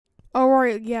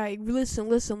Alright, yeah,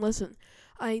 listen.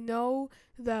 I know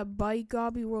that Bike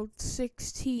Gobby World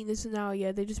 16 isn't out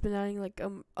yet. They've just been adding like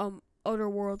other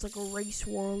worlds, like a race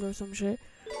world or some shit.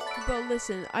 But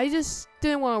listen, I just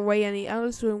didn't want to wait any. I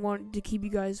just didn't want to keep you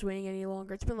guys waiting any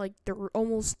longer. It's been like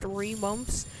almost 3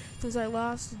 months since I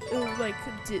last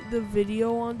did the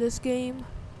video on this game,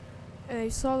 and I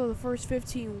saw that the first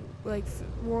 15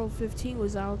 World 15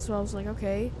 was out. So I was like,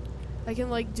 okay, I can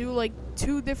like do like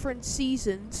 2 different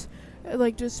seasons,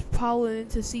 like just pile it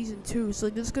into season 2. So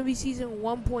like this is gonna be season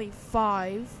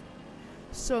 1.5.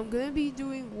 So I'm gonna be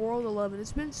doing World 11.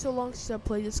 It's been so long since I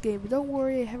played this game, but don't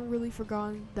worry, I haven't really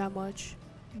forgotten that much.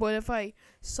 But if I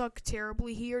suck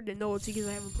terribly here, then no, it's because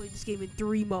I haven't played this game in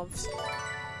 3 months.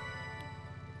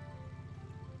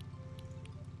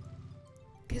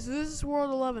 Okay, so this is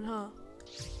World 11, huh?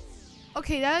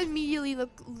 Okay, that immediately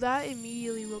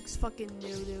looks fucking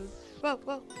new, dude.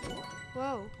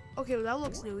 Whoa. Okay, well that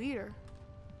looks new either.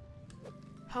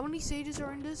 How many stages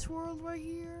are in this world right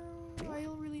here? I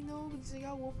don't really know because I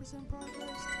got 1%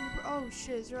 progress. Oh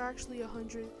shit, is there actually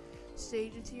 100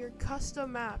 stages here?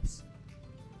 Custom maps.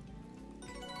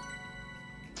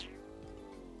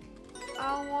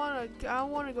 I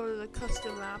don't wanna go to the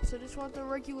custom maps. I just want the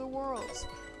regular worlds.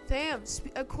 Damn.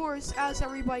 Of course, as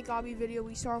every Bike Gobby video,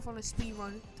 we start off on a speed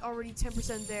run. Already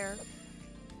 10% there.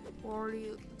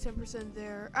 Already 10%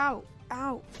 there. Ow.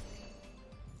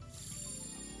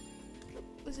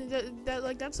 Listen,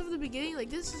 that's from the beginning.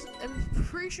 Like this is, I'm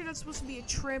pretty sure that's supposed to be a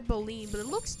trampoline, but it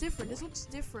looks different. This looks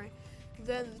different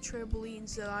than the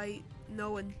trampolines that I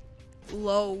know and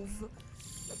loathe.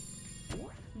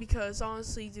 Because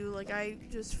honestly, dude, like I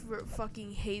just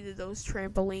fucking hated those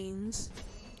trampolines.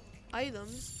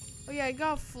 Items. Oh yeah, I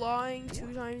got flying,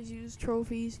 2 times used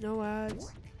trophies, no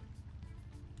ads.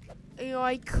 You know,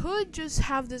 I could just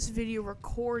have this video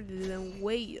recorded and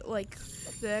wait like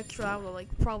the extra, I don't know, like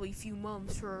probably a few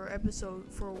months for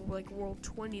like World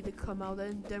 20 to come out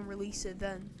and then release it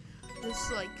then.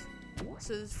 This like,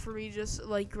 so for me just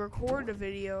like record a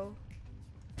video,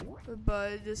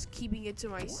 but just keeping it to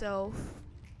myself.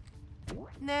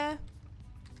 Nah.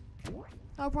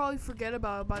 I'll probably forget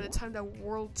about it by the time that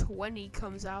World 20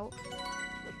 comes out.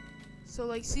 So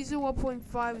like season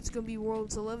 1.5, it's gonna be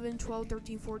Worlds 11, 12,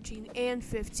 13, 14, and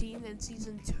 15, and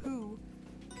season 2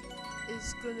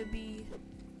 is gonna be,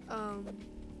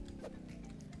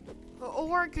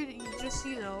 or I could just,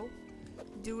 you know,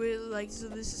 do it like, so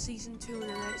this is season 2 and the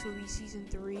next will be season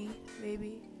 3,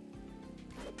 maybe.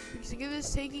 Because again,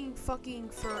 this taking fucking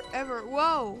forever.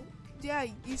 Whoa! Yeah,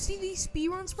 you see these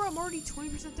speedruns, bro? I'm already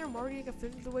 20% there. I'm already like a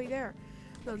fifth of the way there.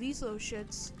 No, these little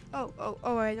shits. Oh,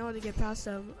 I know how to get past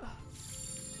them.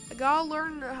 I've gotta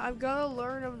learn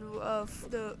of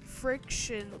the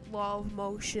friction law of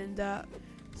motion that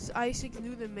Isaac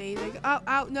Newton made. Like,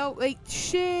 ow, no, wait,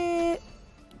 shit.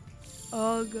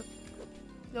 Ugh.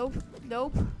 Nope.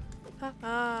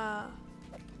 Haha.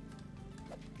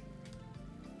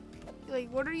 Like,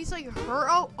 what are these, like,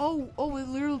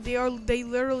 they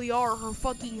literally are her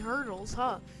fucking hurdles,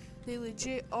 huh? They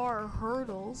legit are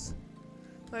hurdles.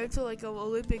 Right to like a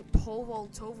Olympic pole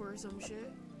vault over or some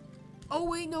shit. Oh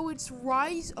wait, no, it's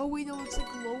rise. Oh wait, no, it's like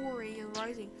lowering and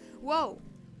rising. Whoa.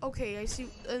 Okay, I see.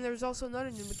 And there's also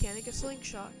another new mechanic, a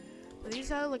slingshot. But these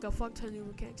added like a fuck ton of new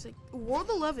mechanics. Like World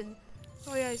 11.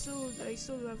 Oh yeah, I still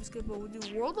do have a skip, but we'll do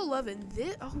World 11.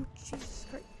 This. Oh Jesus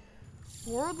Christ.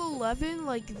 World 11,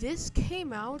 like this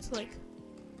came out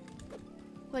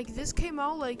like this came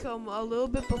out like a little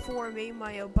bit before I made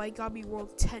my Bike Gobby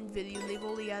World 10 video, and they've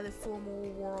only added 4 more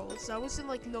worlds. That was in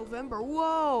like November.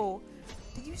 Whoa!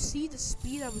 Did you see the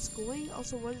speed I was going?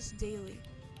 Also, what is daily?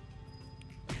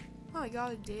 Oh, I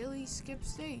got a daily skip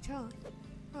stage, huh?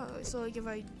 Oh, so like if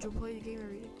I play the game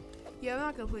every day. Yeah, I'm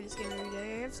not gonna play this game every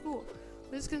day. I have school.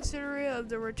 Just consider it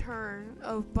the return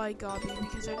of Bike Gobby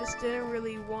because I just didn't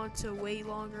really want to wait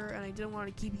longer, and I didn't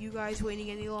want to keep you guys waiting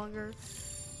any longer.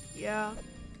 Yeah.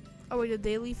 Oh wait, the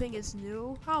daily thing is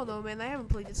new? I don't know, man. I haven't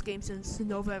played this game since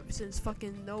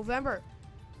fucking November.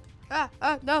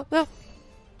 No.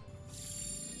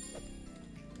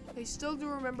 I still do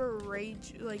remember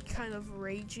kind of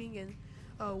raging in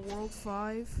World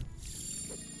 5.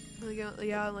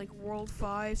 Like World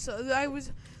 5. So I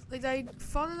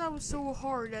found that was so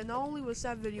hard, and not only was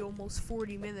that video almost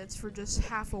 40 minutes for just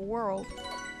half a world,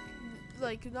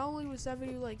 like not only was that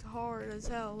video like hard as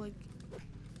hell,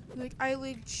 like I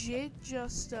legit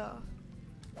just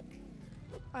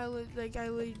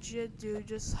dude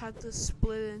just had to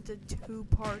split it into 2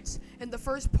 parts, and the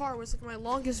first part was like my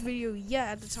longest video yet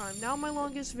at the time. Now my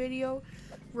longest video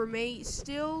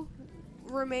still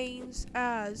remains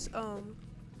as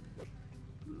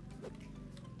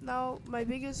now my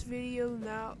biggest video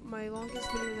now, my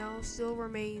longest video now still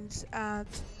remains at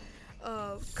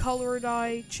Color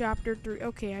Dye Chapter 3.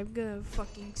 Okay, I'm gonna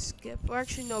fucking skip. Or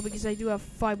actually, no, because I do have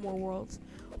 5 more worlds.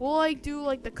 Will I do,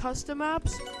 like, the custom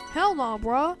maps? Hell no,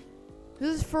 bruh.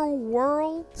 This is for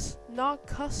worlds, not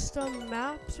custom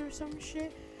maps or some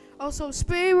shit. Also,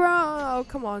 speed run. Oh,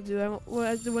 come on, dude.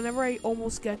 Whenever I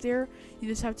almost get there, you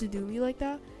just have to do me like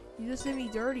that. You just did me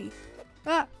dirty.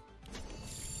 Ah!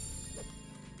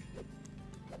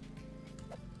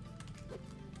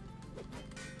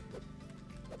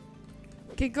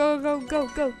 Okay, go.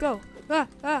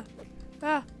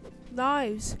 Ah.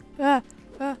 Knives. Ah.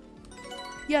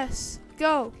 Yes.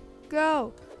 Go.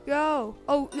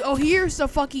 Oh, here's the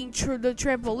fucking the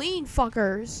trampoline,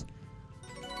 fuckers.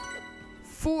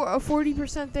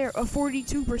 40% there,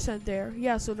 42% there.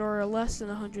 Yeah, so there are less than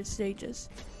 100 stages.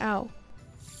 Ow.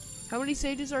 How many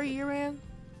stages are here, man?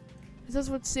 That's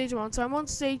what stage I'm on. So I'm on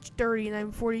stage 30 and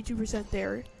I'm 42%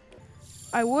 there.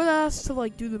 I would ask to,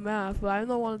 like, do the math, but I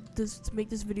don't want to make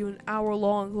this video an hour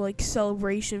long, like,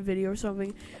 celebration video or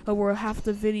something, where half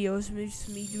the video is just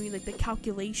me doing, like, the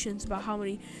calculations about how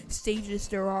many stages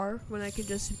there are, when I can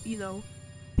just, you know,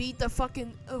 beat the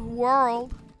fucking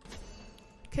world.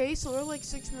 Okay, so we're like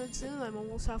 6 minutes in and I'm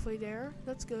almost halfway there.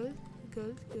 That's good.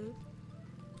 Good.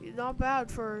 Not bad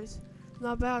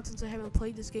since I haven't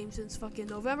played this game since fucking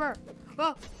November.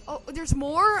 Oh, there's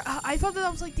more? I thought that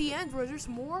was like the end, bro. There's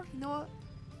more? You know what?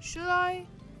 Should I?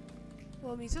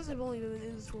 Well, I mean, since I've only been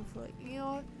in this world for like, you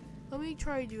know what? Let me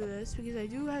try to do this because I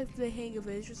do have the hang of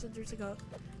it. It's just that there's like a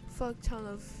fuck ton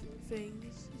of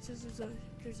things. It's just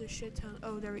there's a shit ton.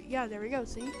 Oh, there we go.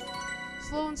 See?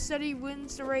 Slow and steady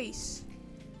wins the race.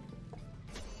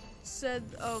 Said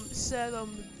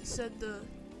the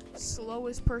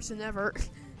slowest person ever.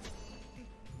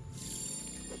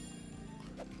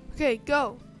 Okay,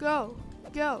 go.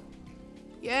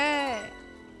 Yeah.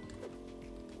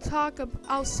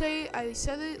 I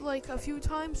said it like a few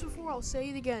times before. I'll say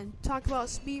it again. Talk about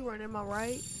speedrun. Am I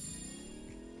right?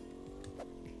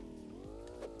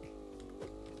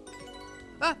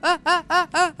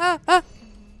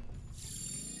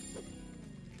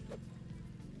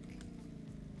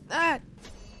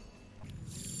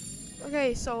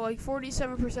 Okay, so like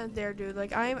 47% there, dude.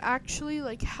 Like I'm actually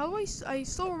like, how do I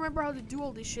still remember how to do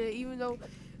all this shit, even though.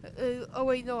 Oh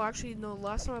wait, no, actually no.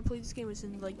 Last time I played this game was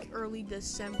in like early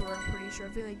December. I'm pretty sure. I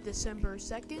think like December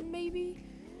 2nd, maybe.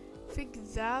 I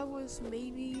think that was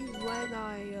maybe when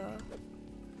I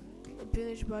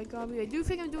finished Bike Obby. I do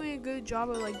think I'm doing a good job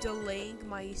of like delaying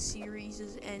my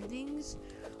series' endings,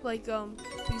 like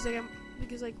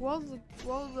because while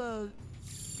the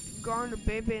Garner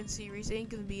Band series ain't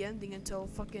gonna be ending until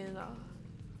fucking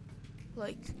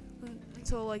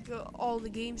until all the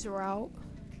games are out.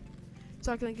 It's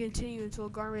not gonna continue until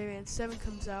Garner Band 7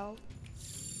 comes out.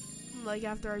 Like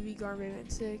after I beat Garner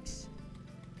Band 6.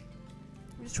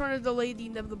 I'm just trying to delay the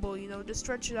inevitable, you know, just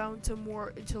stretch it out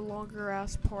into longer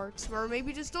ass parts. Or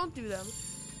maybe just don't do them.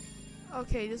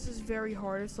 Okay, this is very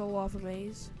hard. It's the lava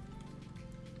maze.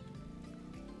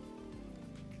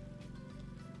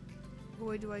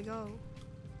 Where do I go?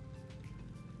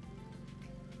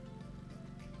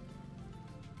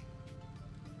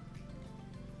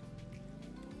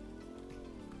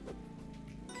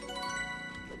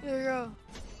 There we go.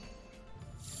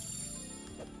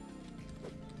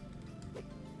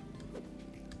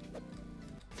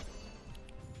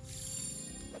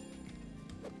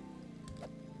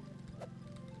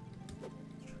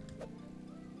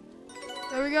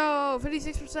 There we go.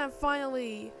 56%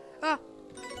 finally. Ah.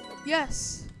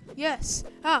 Yes.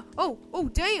 Ah. Oh,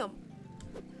 damn.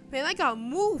 Man, I got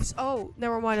moves. Oh,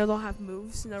 never mind. I don't have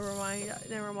moves. Never mind.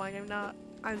 I'm not.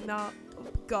 Oh,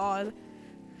 God.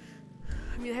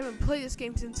 I mean, I haven't played this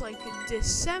game since like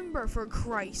December, for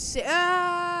Christ's sake.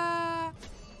 Ah!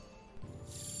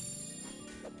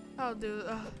 Oh, dude.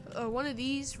 One of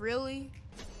these, really?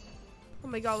 Oh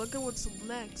my God, look at what's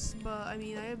next. But I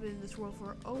mean, I have been in this world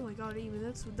for, oh my God, 8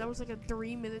 minutes. That was like a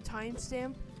 3-minute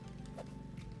timestamp.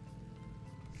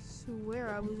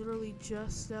 Swear I was literally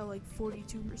just at like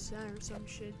 42% or some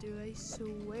shit, dude. I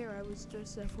swear I was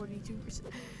just at 42%.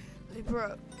 Like,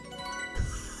 bro.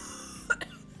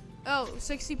 Oh,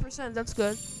 60%. That's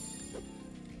good.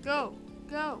 Go.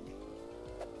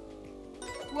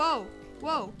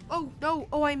 Whoa. Oh no.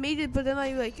 Oh, I made it, but then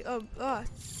I like.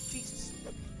 Jesus.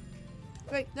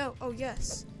 Wait. No. Oh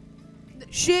yes.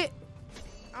 Shit.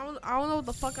 I don't know what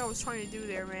the fuck I was trying to do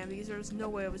there, man. Because there's no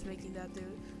way I was making that,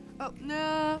 dude. Oh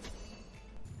no.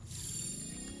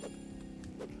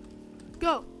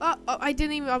 Go. Oh, I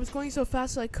didn't even. I was going so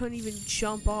fast that I couldn't even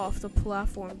jump off the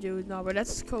platform, dude. No, but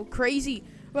that's so crazy.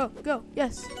 Whoa, go.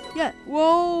 Yes. Yeah.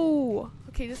 Whoa.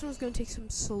 Okay, this one's gonna take some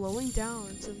slowing down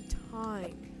and some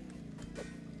time.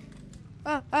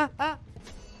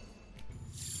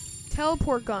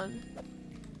 Teleport gun.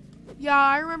 Yeah,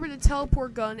 I remember the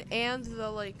teleport gun and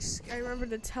the I remember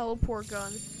the teleport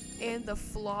gun and the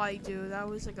fly, dude. That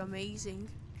was like amazing.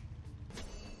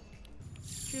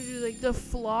 Dude, like the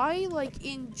fly, like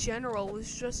in general,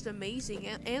 was just amazing,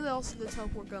 and also the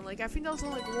teleport gun. Like I think that was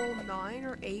on like roll 9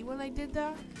 or 8 when I did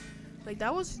that. Like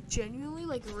that was genuinely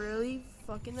like really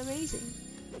fucking amazing.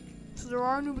 So there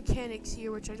are new mechanics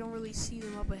here, which I don't really see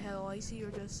them up ahead. All I see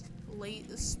are just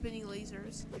spinning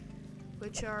lasers,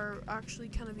 which are actually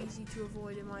kind of easy to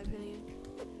avoid in my opinion,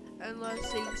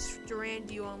 unless they strand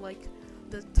you on like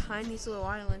the tiniest little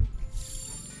island.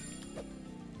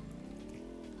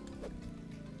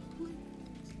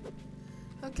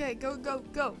 Okay, go, go,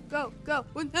 go, go, go.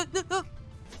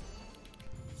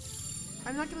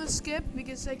 I'm not gonna skip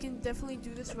because I can definitely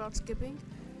do this without skipping.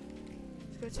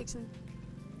 Just gonna take some.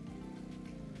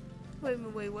 Wait,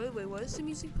 what is the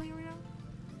music playing right now?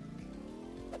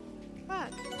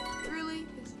 What? Really?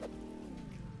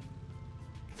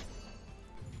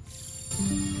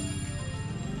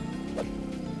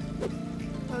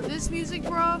 Oh, this music,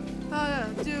 bro?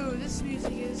 Dude, this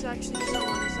music is actually so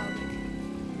unsounding.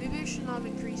 Maybe I should not have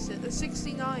increased it.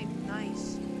 69.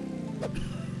 Nice.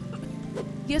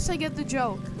 Yes, I get the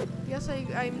joke. Yes,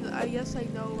 yes, I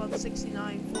know about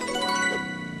 69.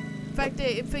 In fact,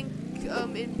 I think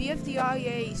in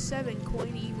BFDIA 7,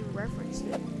 Coin even referenced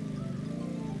it.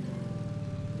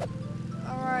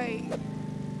 Alright.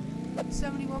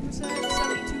 71%,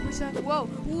 72%. Whoa,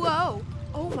 whoa!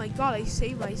 Oh my god, I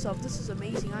saved myself. This is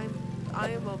amazing. I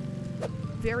am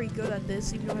very good at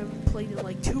this, even though I haven't played in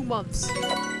like 2 months.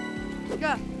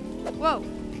 Yeah. Whoa.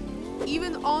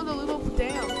 Even on the little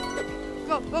dam.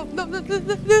 Go. Oh, no.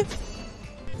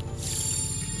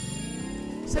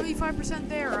 75%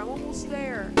 there. I'm almost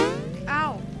there.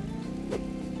 Ow.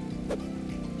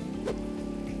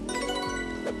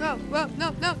 No.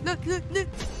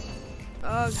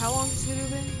 How long has this video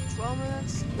been? 12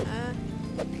 minutes?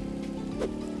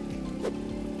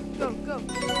 Go.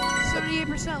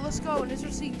 78%, let's go. And it's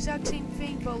just the exact same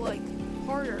thing, but like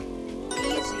harder.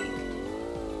 Easy.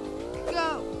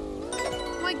 Go.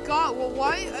 Oh my god, well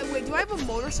why? Wait, do I have a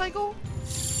motorcycle?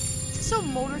 Is this a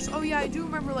motorcycle? Oh yeah, I do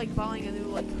remember like buying a new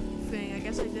like thing. I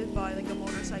guess I did buy like a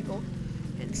motorcycle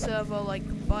instead of a like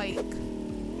bike.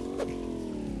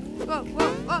 Whoa,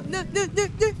 oh, no.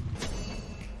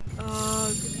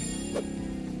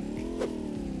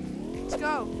 Let's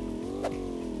go.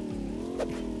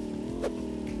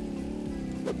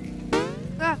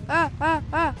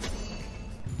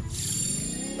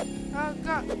 Oh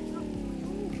god. No.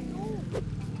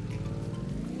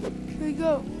 Here we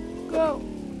go. Go.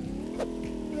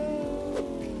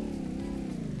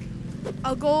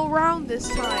 I'll go around this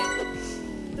time.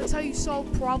 That's how you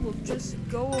solve problems. Just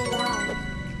go around.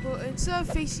 Well, instead of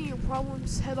facing your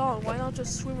problems head on, why not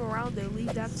just swim around it and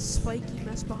leave that spiky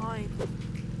mess behind?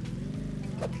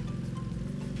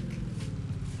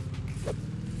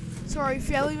 Sorry,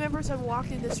 family members have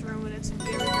walked in this room and it's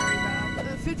very, very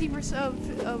bad.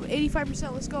 50% of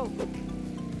 85%, let's go.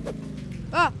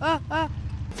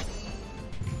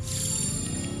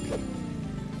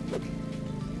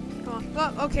 Come on.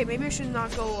 Oh, okay, maybe I should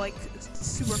not go like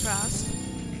super fast.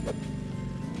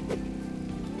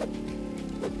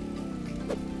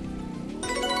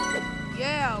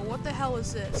 Yeah, what the hell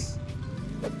is this?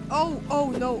 Oh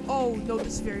no, this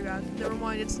is very bad. Never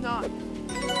mind, it's not.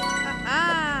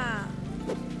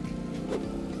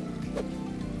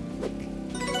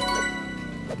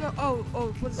 Oh,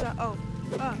 what is that?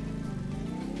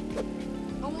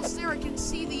 Almost there, I can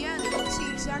see the end. It looks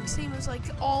the exact same as like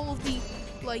all of the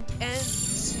like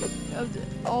ends of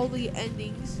all the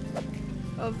endings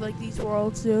of like these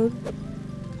worlds, dude.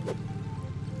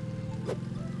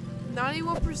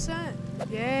 91%.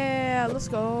 Yeah, let's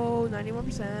go.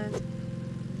 91%.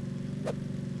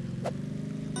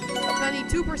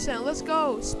 92%. Let's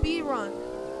go. Speed run.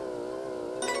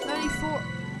 94.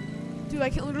 Dude, I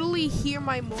can literally hear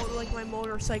my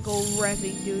motorcycle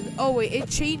revving, dude. Oh wait, it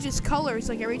changes colors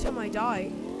like every time I die.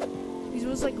 Because it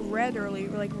was like red earlier,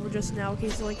 like just now. Okay,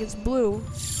 so like it's blue,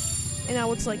 and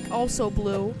now it's like also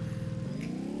blue.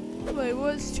 But it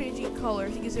was changing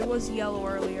colors because it was yellow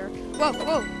earlier.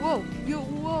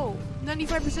 Whoa!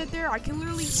 95% there. I can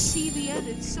literally see the end.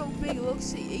 It's so big. It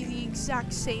looks the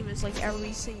exact same as like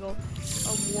every single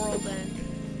world end.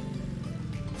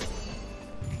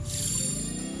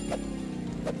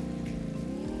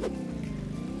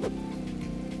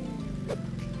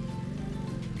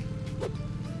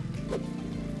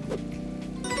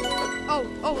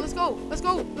 Oh, let's go. Let's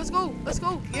go. Let's go. Let's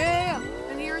go. Yeah.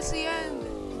 And here's the end.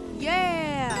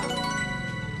 Yeah.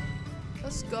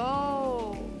 Let's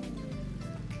go.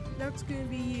 That's gonna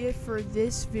be it for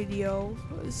this video.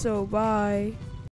 So bye.